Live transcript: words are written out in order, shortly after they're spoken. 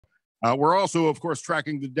We're also, of course,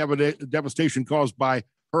 tracking the devastation caused by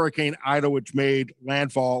Hurricane Ida, which made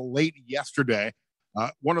landfall late yesterday.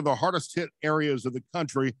 One of the hardest hit areas of the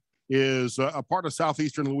country is a part of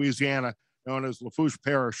southeastern Louisiana known as Lafourche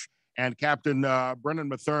Parish. And Captain Brennan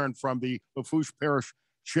Matherne from the Lafourche Parish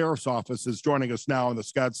Sheriff's Office is joining us now on the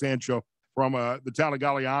Scott Sand Show from the town of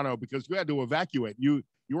Galliano, because you had to evacuate. You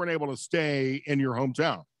weren't able to stay in your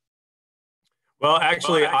hometown. Well,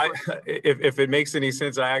 actually, if it makes any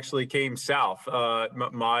sense, I actually came south.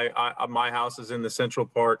 My house is in the central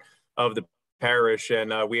part of the parish,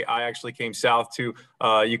 and I actually came south to.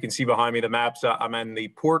 You can see behind me the maps. I'm in the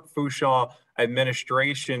Port Fourchon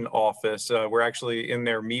Administration Office. We're actually in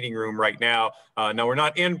their meeting room right now. Now we're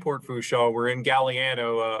not in Port Fourchon. We're in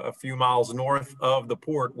Galliano, a few miles north of the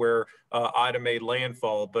port where Ida made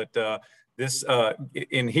landfall. But this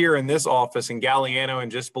in this office in Galliano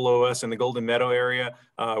and just below us in the Golden Meadow area,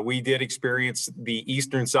 we did experience the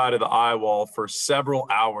eastern side of the eye wall for several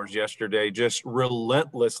hours yesterday, just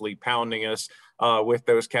relentlessly pounding us with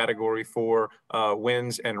those Category 4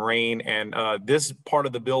 winds and rain. And this part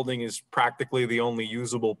of the building is practically the only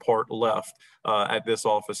usable part left at this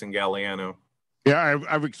office in Galliano. Yeah,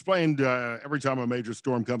 I've explained every time a major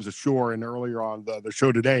storm comes ashore, and earlier on the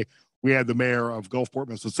show today, we had the mayor of Gulfport,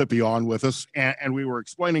 Mississippi on with us, and we were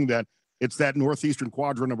explaining that it's that northeastern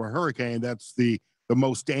quadrant of a hurricane that's the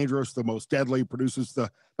most dangerous, the most deadly, produces the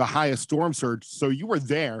highest storm surge. So you were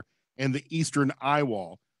there in the eastern eye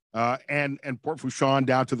wall and Port Fourchon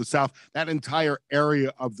down to the south, that entire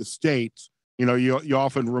area of the state. You know, you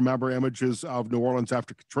often remember images of New Orleans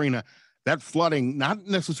after Katrina. That flooding not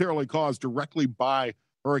necessarily caused directly by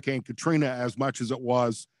Hurricane Katrina as much as it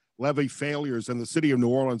was levee failures in the city of New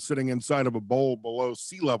Orleans sitting inside of a bowl below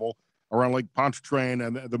sea level around Lake Pontchartrain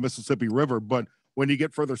and the Mississippi River. But when you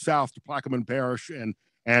get further south to Plaquemine Parish and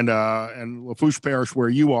Lafourche Parish, where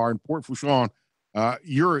you are in Port Fourchon,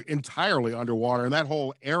 you're entirely underwater, and that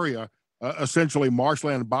whole area essentially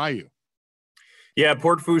marshland bayou. Yeah,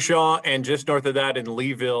 Port Fourchon and just north of that in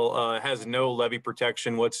Leeville has no levee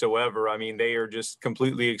protection whatsoever. I mean, they are just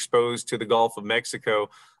completely exposed to the Gulf of Mexico.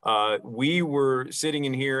 We were sitting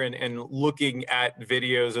in here and looking at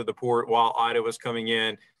videos of the port while Ida was coming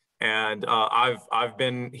in. And I've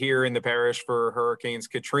been here in the parish for Hurricanes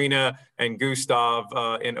Katrina and Gustav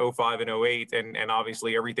in 05 and 08, and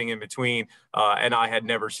obviously everything in between. And I had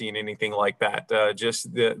never seen anything like that.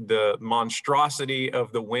 Just the monstrosity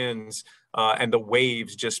of the winds and the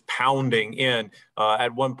waves just pounding in.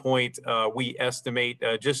 At one point, we estimate,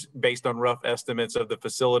 just based on rough estimates of the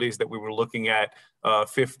facilities that we were looking at,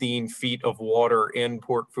 15 feet of water in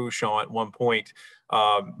Port Fourchon at one point.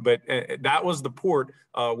 But that was the port.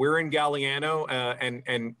 We're in Galliano,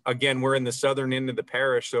 and again, we're in the southern end of the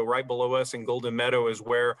parish. So right below us in Golden Meadow is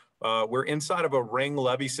where we're inside of a ring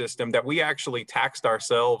levee system that we actually taxed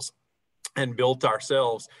ourselves and built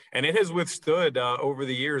ourselves. And it has withstood over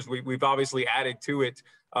the years. We've obviously added to it.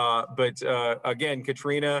 But again,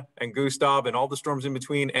 Katrina and Gustav and all the storms in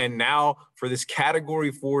between. And now for this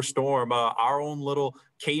Category 4 storm, our own little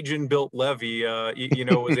Cajun-built levee,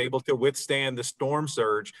 was able to withstand the storm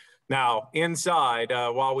surge. Now, inside,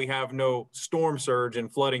 while we have no storm surge and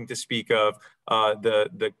flooding to speak of,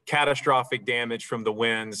 the catastrophic damage from the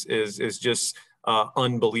winds is just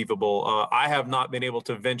unbelievable. I have not been able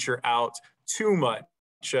to venture out too much.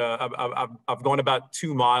 I've gone about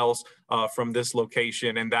 2 miles from this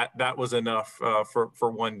location, and that was enough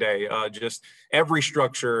for one day. Just every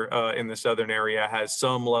structure in the southern area has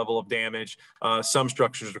some level of damage. Some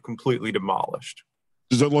structures are completely demolished.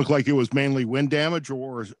 Does it look like it was mainly wind damage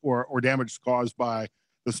or damage caused by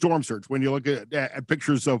the storm surge? When you look at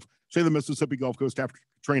pictures of, say, the Mississippi Gulf Coast after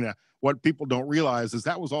Katrina, what people don't realize is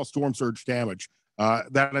that was all storm surge damage.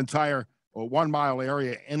 That entire 1 mile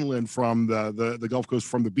area inland from the Gulf Coast,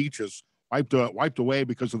 from the beaches, wiped away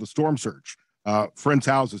because of the storm surge. Friends'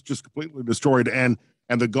 houses just completely destroyed, and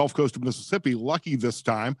the Gulf Coast of Mississippi, lucky this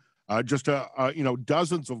time, just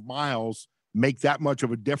dozens of miles make that much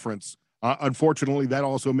of a difference. Unfortunately, that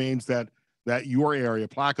also means that your area,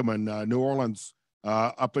 Plaquemine, New Orleans,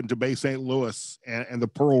 up into Bay St. Louis and the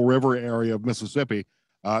Pearl River area of Mississippi,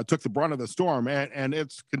 took the brunt of the storm, and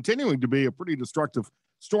it's continuing to be a pretty destructive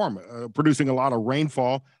storm, producing a lot of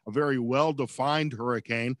rainfall, a very well-defined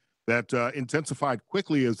hurricane that intensified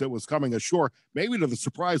quickly as it was coming ashore, maybe to the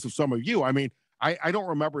surprise of some of you. I mean, I don't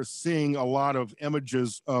remember seeing a lot of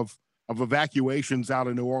images of evacuations out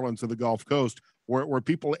of New Orleans and the Gulf Coast. Were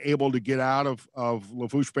people able to get out of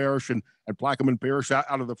Lafourche Parish and Plaquemine Parish,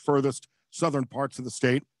 out of the furthest southern parts of the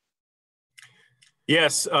state?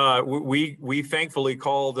 Yes, we thankfully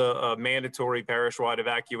called a mandatory parish-wide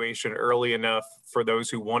evacuation early enough for those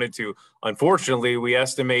who wanted to. Unfortunately, we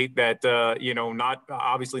estimate that not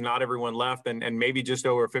obviously not everyone left, and maybe just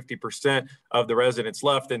over 50% of the residents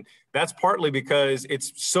left, and that's partly because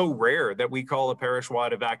it's so rare that we call a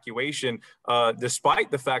parish-wide evacuation, despite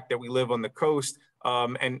the fact that we live on the coast.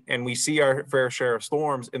 And we see our fair share of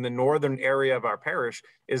storms. In the northern area of our parish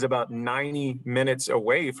is about 90 minutes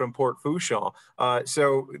away from Port Fourchon.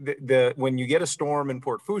 So when you get a storm in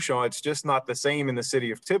Port Fourchon, it's just not the same in the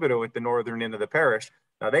city of Thibodaux at the northern end of the parish.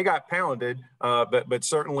 Now, they got pounded, but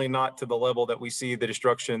certainly not to the level that we see the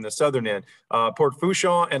destruction in the southern end. Port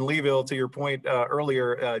Fourchon and Leeville, to your point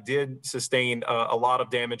earlier, did sustain a lot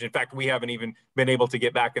of damage. In fact, we haven't even been able to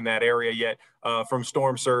get back in that area yet from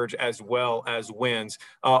storm surge as well as winds.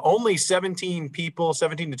 Only 17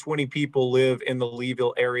 to 20 people live in the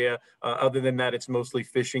Leeville area. Other than that, it's mostly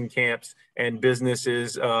fishing camps and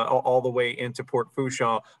businesses all the way into Port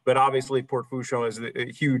Fourchon. But obviously, Port Fourchon is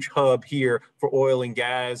a huge hub here for oil and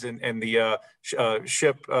gas and the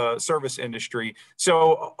ship service industry.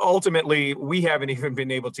 So ultimately, we haven't even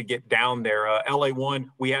been able to get down there. LA1,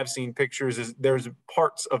 we have seen pictures. There's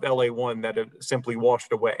parts of LA1 that have simply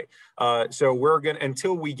washed away. So we're going to,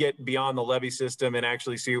 until we get beyond the levee system and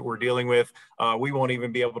actually see what we're dealing with, we won't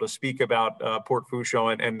even be able to speak about Port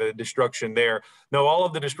Fourchon and the destruction there. No, all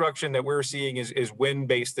of the destruction that we're seeing is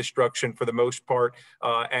wind-based destruction for the most part,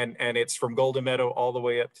 and it's from Golden Meadow all the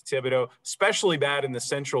way up to Thibodaux, especially bad in the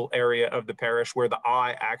central area of the parish where the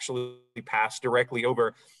eye actually passed directly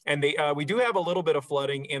over. And we do have a little bit of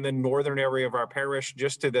flooding in the northern area of our parish,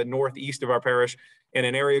 just to the northeast of our parish, in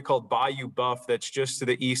an area called Bayou Buff that's just to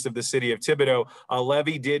the east of the city of Thibodaux. A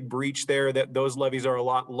levee did breach there. Those levees are a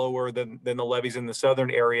lot lower than the levees in the southern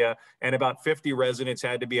area, and about 50 residents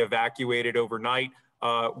had to be evacuated overnight.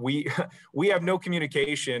 We have no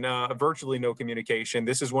communication, virtually no communication.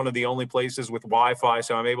 This is one of the only places with Wi-Fi,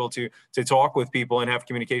 so I'm able to talk with people and have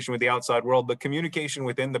communication with the outside world. But communication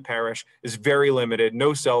within the parish is very limited.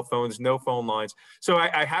 No cell phones, no phone lines. So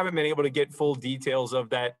I haven't been able to get full details of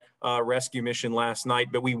that rescue mission last night,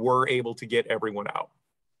 but we were able to get everyone out.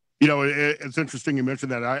 You know, it's interesting you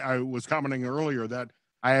mentioned that. I was commenting earlier that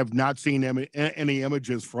I have not seen any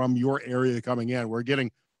images from your area coming in. We're getting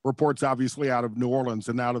reports, obviously, out of New Orleans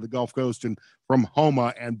and out of the Gulf Coast and from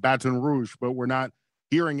Houma and Baton Rouge, but we're not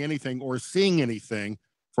hearing anything or seeing anything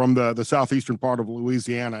from the southeastern part of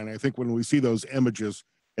Louisiana. And I think when we see those images,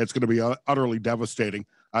 it's going to be utterly devastating.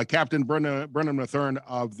 Captain Brennan Matherne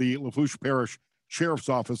of the Lafourche Parish Sheriff's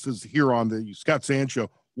Office is here on the Scott Sand Show.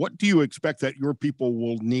 What do you expect that your people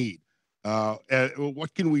will need?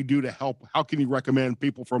 What can we do to help? How can you recommend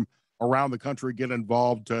people from around the country get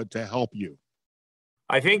involved to help you?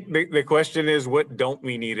 I think the question is, what don't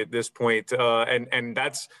we need at this point? And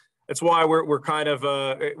that's why we're kind of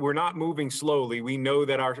we're not moving slowly. We know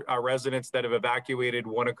that our residents that have evacuated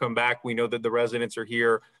want to come back. We know that the residents are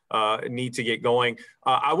here, need to get going.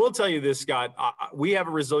 I will tell you this, Scott, we have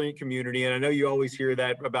a resilient community, and I know you always hear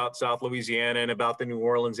that about South Louisiana and about the New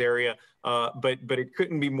Orleans area, but it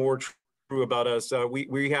couldn't be more true about us.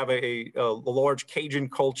 We have a large Cajun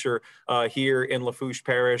culture here in Lafourche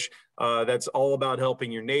Parish that's all about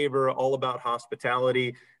helping your neighbor, all about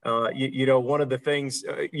hospitality. One of the things,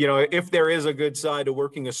 if there is a good side to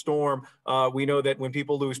working a storm, we know that when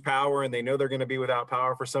people lose power and they know they're going to be without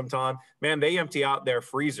power for some time, man, they empty out their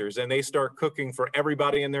freezers and they start cooking for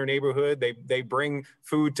everybody in their neighborhood. They bring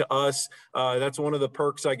food to us. That's one of the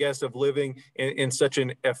perks, I guess, of living in such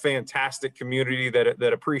a fantastic community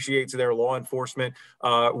that appreciates their law enforcement.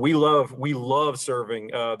 We love serving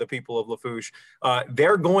the people of Lafourche.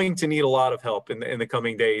 They're going to need a lot of help in the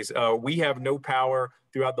coming days. We have no power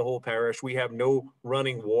throughout the whole parish. We have no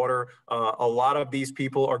running water. A lot of these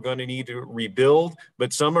people are going to need to rebuild,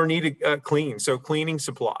 but some are needed clean. So cleaning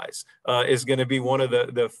supplies is going to be one of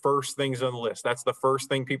the first things on the list. That's the first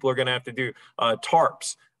thing people are going to have to do.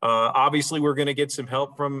 Tarps. Obviously, we're going to get some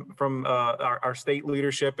help from our state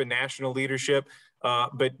leadership and national leadership.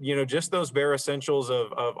 But, just those bare essentials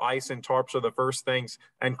of ice and tarps are the first things,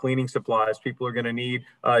 and cleaning supplies people are going to need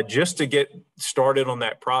just to get started on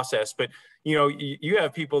that process. But, you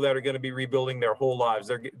have people that are going to be rebuilding their whole lives.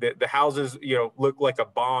 The houses, look like a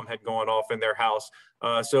bomb had gone off in their house.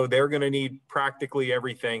 So they're going to need practically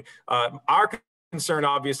everything. Our concern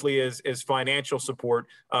obviously is financial support,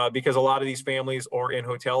 because a lot of these families are in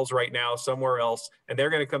hotels right now somewhere else, and they're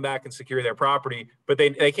going to come back and secure their property, but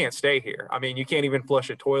they can't stay here. I mean, you can't even flush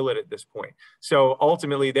a toilet at this point. So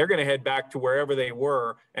ultimately, they're going to head back to wherever they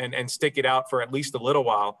were and stick it out for at least a little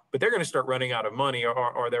while, but they're going to start running out of money,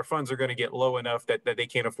 or their funds are going to get low enough that they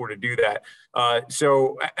can't afford to do that.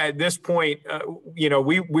 So at this point,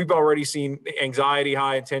 we've already seen anxiety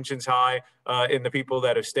high and tensions high in the people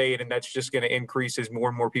that have stayed, and that's just going to increase as more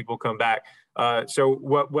and more people come back. So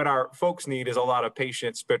what our folks need is a lot of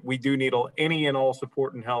patience, but we do need any and all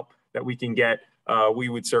support and help that we can get. We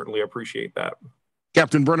would certainly appreciate that.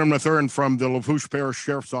 Captain Brennan Matherne from the Lafourche Parish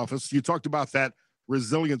Sheriff's Office, you talked about that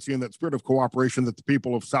resiliency and that spirit of cooperation that the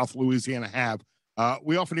people of South Louisiana have.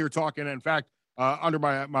 We often hear talking, in fact, under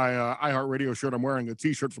my iHeartRadio shirt, I'm wearing a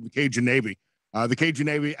T-shirt from the Cajun Navy. The Cajun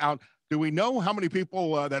Navy out. Do we know how many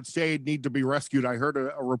people that stayed need to be rescued? I heard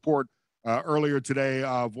a report earlier today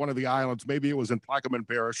of one of the islands, maybe it was in Plaquemine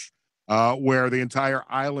Parish, where the entire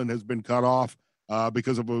island has been cut off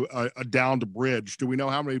because of a downed bridge. Do we know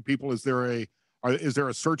how many people? Is there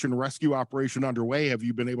a search and rescue operation underway? Have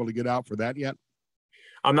you been able to get out for that yet?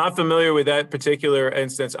 I'm not familiar with that particular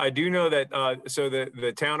instance. I do know that so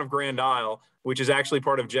the town of Grand Isle, which is actually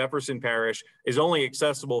part of Jefferson Parish, is only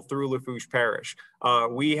accessible through Lafourche Parish.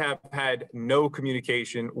 We have had no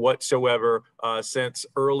communication whatsoever since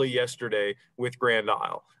early yesterday with Grand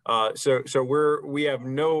Isle. So we have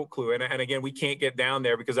no clue. And again, we can't get down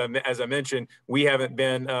there because as I mentioned, we haven't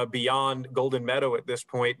been beyond Golden Meadow at this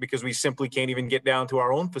point because we simply can't even get down to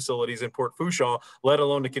our own facilities in Port Fourchon, let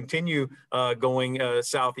alone to continue going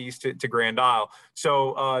southeast to Grand Isle.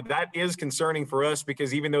 So that is concerning for us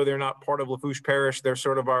because even though they're not part of Lafourche Parish, they're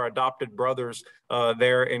sort of our adopted brothers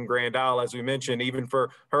there in Grand Isle. As we mentioned, even for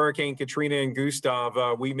Hurricane Katrina and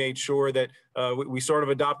Gustav, we made sure that we sort of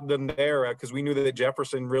adopted them there because we knew that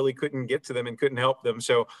Jefferson really couldn't get to them and couldn't help them.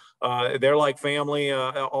 So they're like family,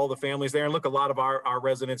 all the families there. And look, a lot of our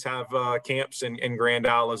residents have camps in Grand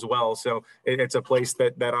Isle as well. So it's a place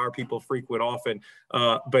that our people frequent often.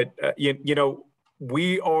 But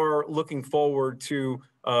we are looking forward to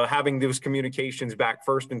having those communications back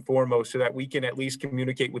first and foremost so that we can at least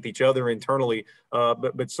communicate with each other internally,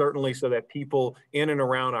 but certainly so that people in and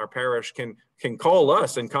around our parish can call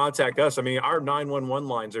us and contact us. I mean, our 911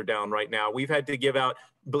 lines are down right now. We've had to give out,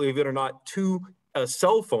 believe it or not, 2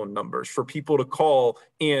 cell phone numbers for people to call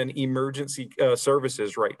in emergency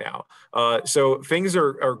services right now. So things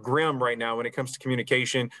are grim right now when it comes to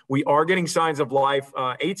communication. We are getting signs of life.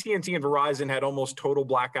 AT&T and Verizon had almost total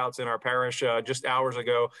blackouts in our parish just hours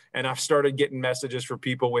ago, and I've started getting messages for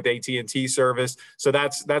people with AT&T service. So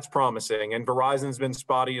that's promising. And Verizon's been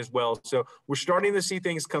spotty as well. So we're starting to see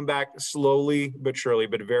things come back slowly but surely,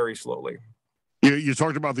 but very slowly. You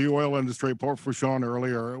talked about the oil industry at Port Fourchon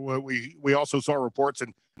earlier. We also saw reports,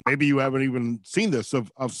 and maybe you haven't even seen this, of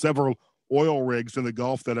several oil rigs in the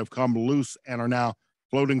Gulf that have come loose and are now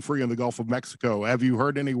floating free in the Gulf of Mexico. Have you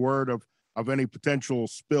heard any word of any potential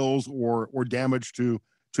spills or damage to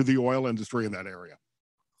the oil industry in that area?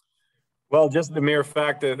 Well, just the mere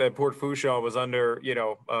fact that Port Fourchon was under,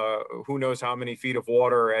 who knows how many feet of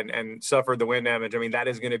water and suffered the wind damage. I mean, that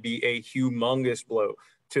is going to be a humongous blow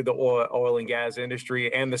to the oil and gas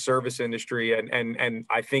industry and the service industry. And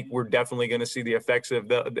I think we're definitely going to see the effects of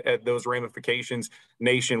those ramifications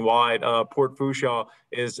nationwide. Port Fourchon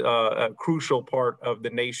is a crucial part of the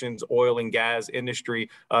nation's oil and gas industry,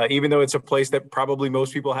 even though it's a place that probably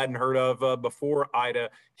most people hadn't heard of before Ida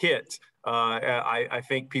hit. I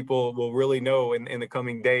think people will really know in the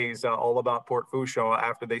coming days all about Port Fourchon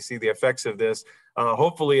after they see the effects of this.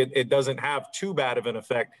 Hopefully it doesn't have too bad of an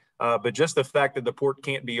effect, but just the fact that the port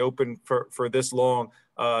can't be open for this long,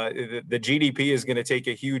 the GDP is going to take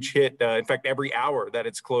a huge hit. In fact, every hour that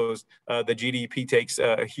it's closed, the GDP takes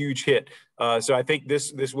a huge hit. So I think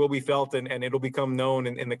this will be felt and it'll become known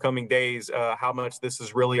in the coming days how much this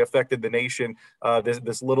has really affected the nation.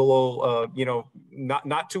 This little old,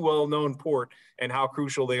 not too well known port and how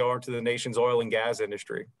crucial they are to the nation's oil and gas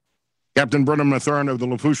industry. Captain Brennan Matherne of the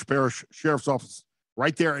Lafourche Parish Sheriff's Office,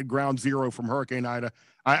 right there at ground zero from Hurricane Ida.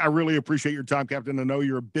 I really appreciate your time, Captain. I know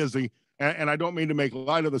you're busy, and I don't mean to make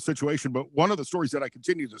light of the situation, but one of the stories that I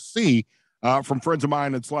continue to see from friends of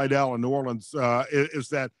mine in Slidell and New Orleans is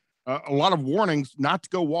that a lot of warnings not to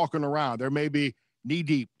go walking around. There may be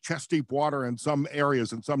knee-deep, chest-deep water in some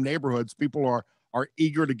areas, in some neighborhoods. People are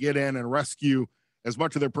eager to get in and rescue as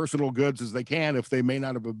much of their personal goods as they can if they may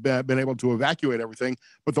not have been able to evacuate everything.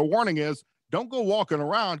 But the warning is, don't go walking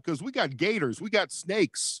around because we got gators, we got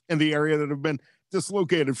snakes in the area that have been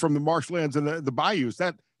dislocated from the marshlands and the bayous.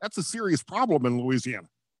 That's a serious problem in Louisiana.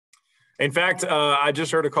 In fact, I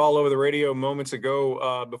just heard a call over the radio moments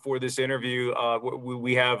ago before this interview.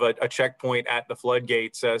 We have a checkpoint at the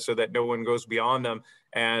floodgates so that no one goes beyond them.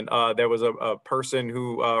 And there was a person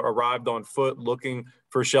who arrived on foot looking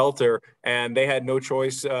for shelter, and they had no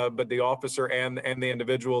choice but the officer and the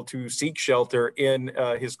individual to seek shelter in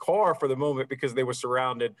his car for the moment because they were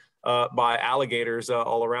surrounded by alligators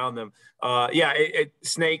all around them.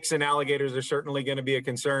 Snakes and alligators are certainly going to be a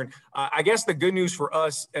concern. I guess the good news for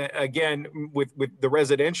us, again, with the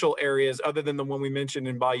residential areas, other than the one we mentioned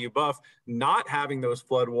in Bayou Buff, not having those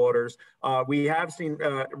floodwaters, we have seen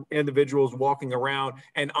individuals walking around.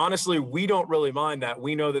 And honestly, we don't really mind that.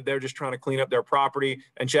 We know that they're just trying to clean up their property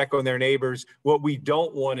and check on their neighbors. What we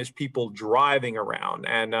don't want is people driving around.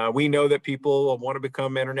 And we know that people want to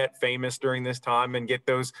become internet famous during this time and get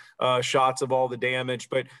those shots of all the damage.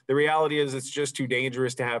 But the reality is it's just too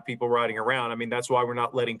dangerous to have people riding around. I mean, that's why we're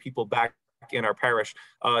not letting people back in our parish.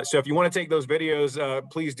 So if you want to take those videos,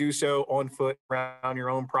 please do so on foot around your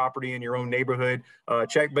own property in your own neighborhood.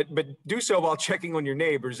 But do so while checking on your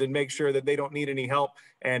neighbors and make sure that they don't need any help.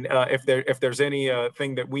 And if there's any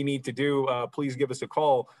thing that we need to do, please give us a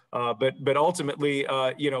call. But ultimately,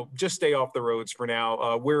 just stay off the roads for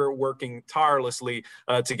now. We're working tirelessly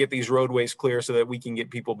to get these roadways clear so that we can get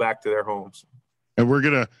people back to their homes. And we're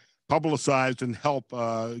going to publicize and help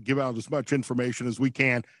give out as much information as we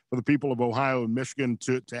can for the people of Ohio and Michigan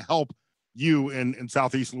to help you in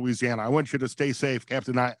Southeast Louisiana. I want you to stay safe,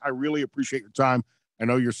 Captain. I really appreciate your time. I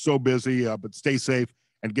know you're so busy, but stay safe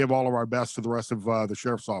and give all of our best to the rest of the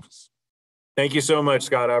Sheriff's Office. Thank you so much,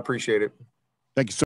 Scott. I appreciate it. Thank you so